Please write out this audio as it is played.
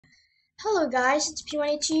Hello guys, it's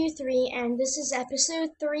EP3 and this is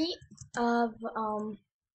episode 3 of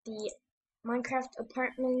the Minecraft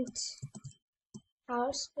apartment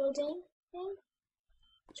house building thing.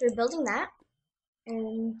 So we're building that,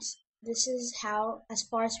 and this is how as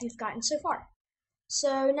far as we've gotten so far.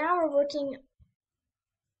 So now we're working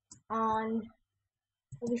on,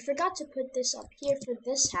 well, we forgot to put this up here for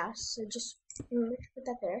this house, so just remember to put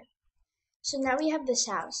that there. So now we have this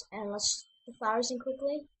house, and let's put the flowers in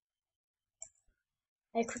quickly.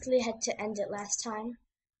 I quickly had to end it last time.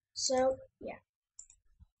 So, yeah.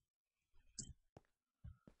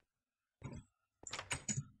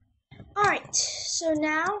 Alright, so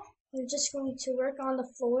now we're just going to work on the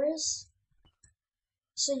floors.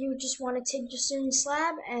 So you just want to take your stone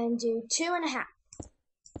slab and do 2.5.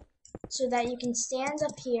 So that you can stand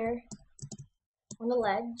up here on the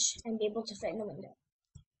ledge and be able to fit in the window.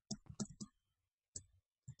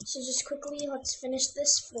 So just quickly, let's finish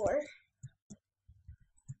this floor.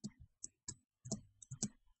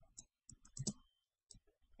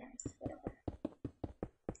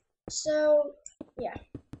 So, yeah.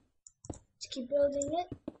 Let's keep building it.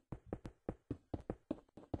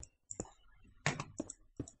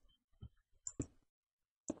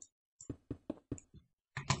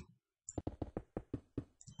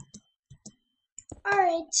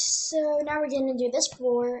 Alright, so now we're going to do this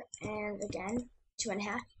floor, and again,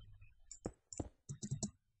 2.5.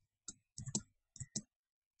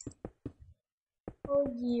 Oh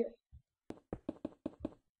yeah.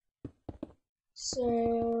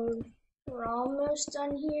 So we're almost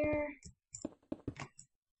done here.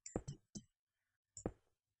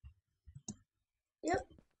 Yep.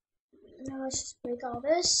 Now let's just break all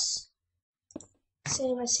this.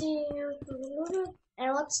 Same as here.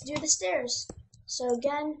 And let's do the stairs. So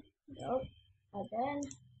again, nope, again.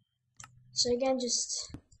 So again,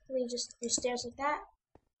 just do stairs like that.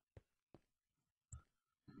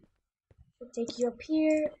 We'll take you up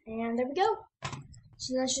here, and there we go.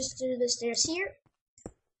 So let's just do the stairs here.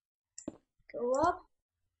 Go up.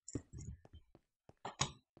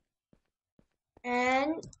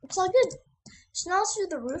 And it's all good. So now let's do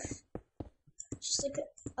the roof. Just like the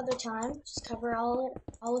other time, just cover all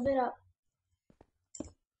of it up.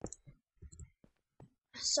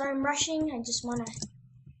 Sorry I'm rushing, I just want to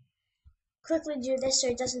quickly do this so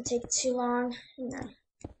it doesn't take too long.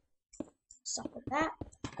 Stop with that.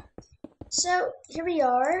 So here we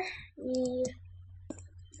are,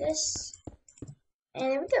 this,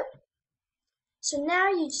 and there we go. So now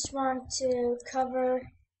you just want to cover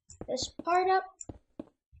this part up.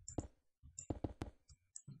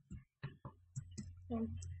 And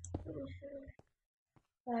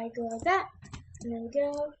I go like that, and then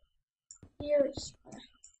go here, just like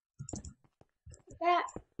that.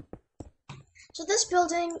 So this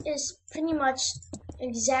building is pretty much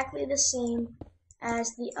exactly the same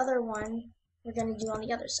as the other one we're going to do on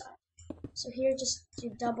the other side. So here, just do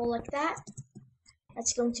double like that.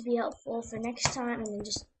 That's going to be helpful for next time, and then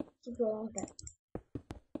just keep going with that.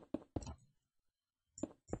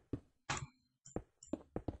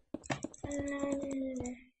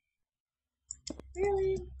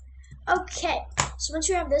 Really? Okay, so once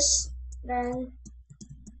you have this, then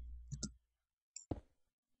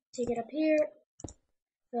take it up here,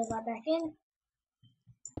 fill that back in,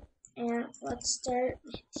 and let's start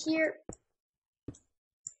here.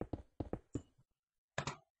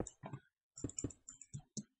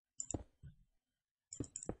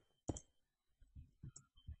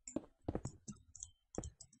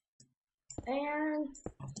 And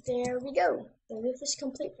there we go. The roof is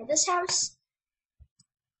complete for this house.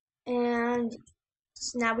 And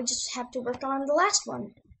so now we just have to work on the last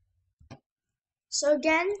one. So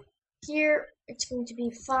again, here it's going to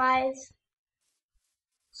be 5.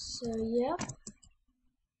 So yeah,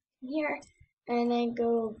 here, and then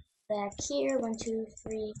go back here. 1, 2,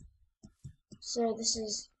 3. So this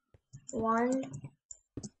is 1,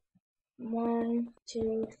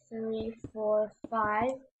 2, 3, 4,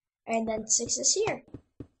 5, and then 6 is here.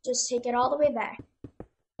 Just take it all the way back.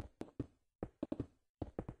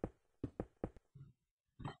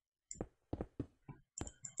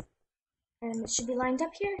 And it should be lined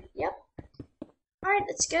up here. Yep. Alright,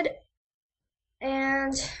 that's good.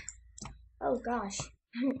 And, oh gosh.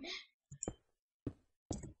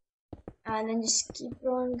 And then just keep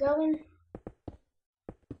going.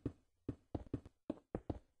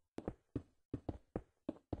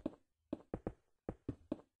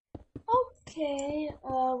 Okay,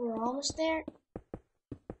 we're almost there.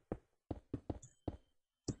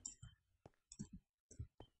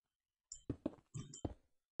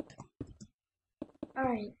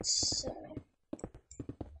 Alright, so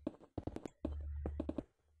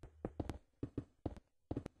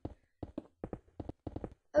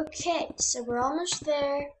Okay, so we're almost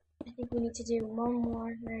there. I think we need to do one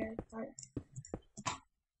more rare part.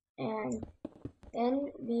 And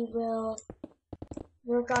then we will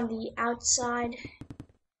work on the outside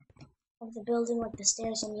of the building, like the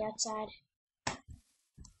stairs on the outside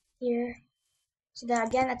here. So that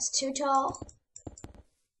again, that's too tall.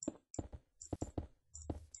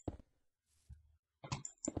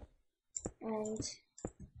 And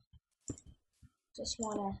just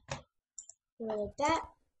want to do it like that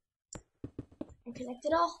and connect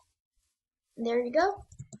it all. And there you go.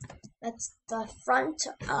 That's the front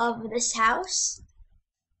of this house.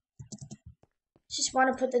 Just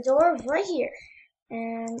want to put the door right here.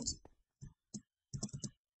 And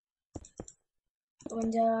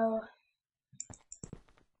window.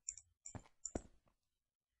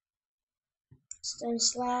 Stone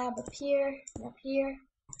slab up here, and up here,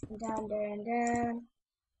 and down there and down.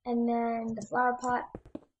 And then the flower pot.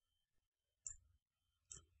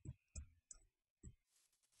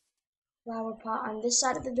 Flower pot on this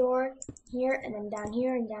side of the door, here, and then down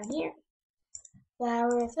here and down here.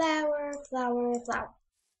 Flower, flower, flower, flower.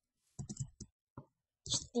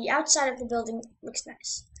 The outside of the building looks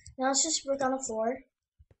nice. Now let's just work on the floor.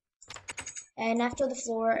 And after the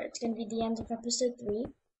floor, it's going to be the end of episode 3.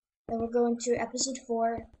 Then we're going to episode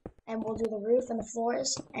 4, and we'll do the roof and the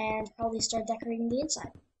floors, and probably start decorating the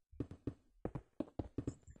inside.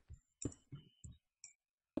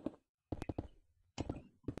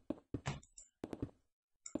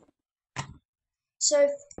 So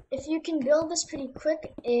if you can build this pretty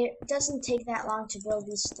quick, it doesn't take that long to build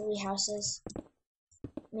these 3 houses.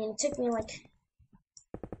 I mean, it took me like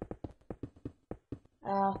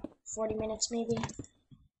 40 minutes maybe,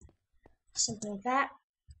 something like that.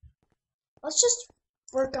 Let's just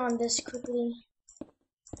work on this quickly.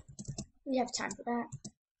 We have time for that.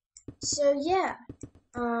 So yeah,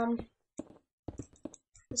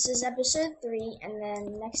 this is episode 3, and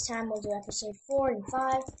then next time we'll do episode 4 and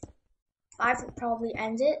 5. 5 will probably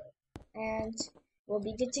end it, and we'll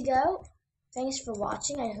be good to go. Thanks for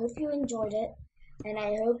watching. I hope you enjoyed it, and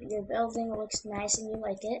I hope your building looks nice and you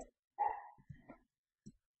like it.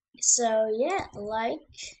 So yeah, like,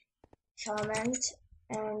 comment,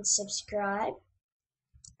 and subscribe.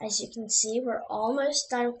 As you can see, we're almost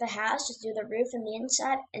done with the house. Just do the roof and the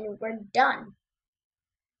inside, and we're done.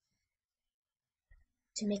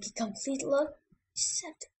 To make a complete look, just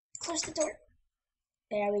have to close the door.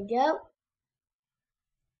 There we go.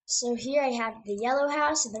 So here I have the yellow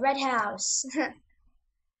house and the red house.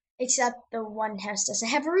 Except the one house doesn't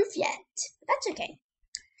have a roof yet. But that's okay.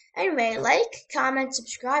 Anyway, like, comment,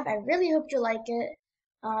 subscribe. I really hope you like it.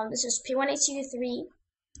 This is P18223,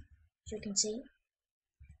 as you can see.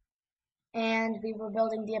 And we were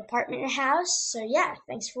building the apartment house. So yeah,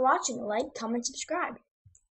 thanks for watching. Like, comment, subscribe.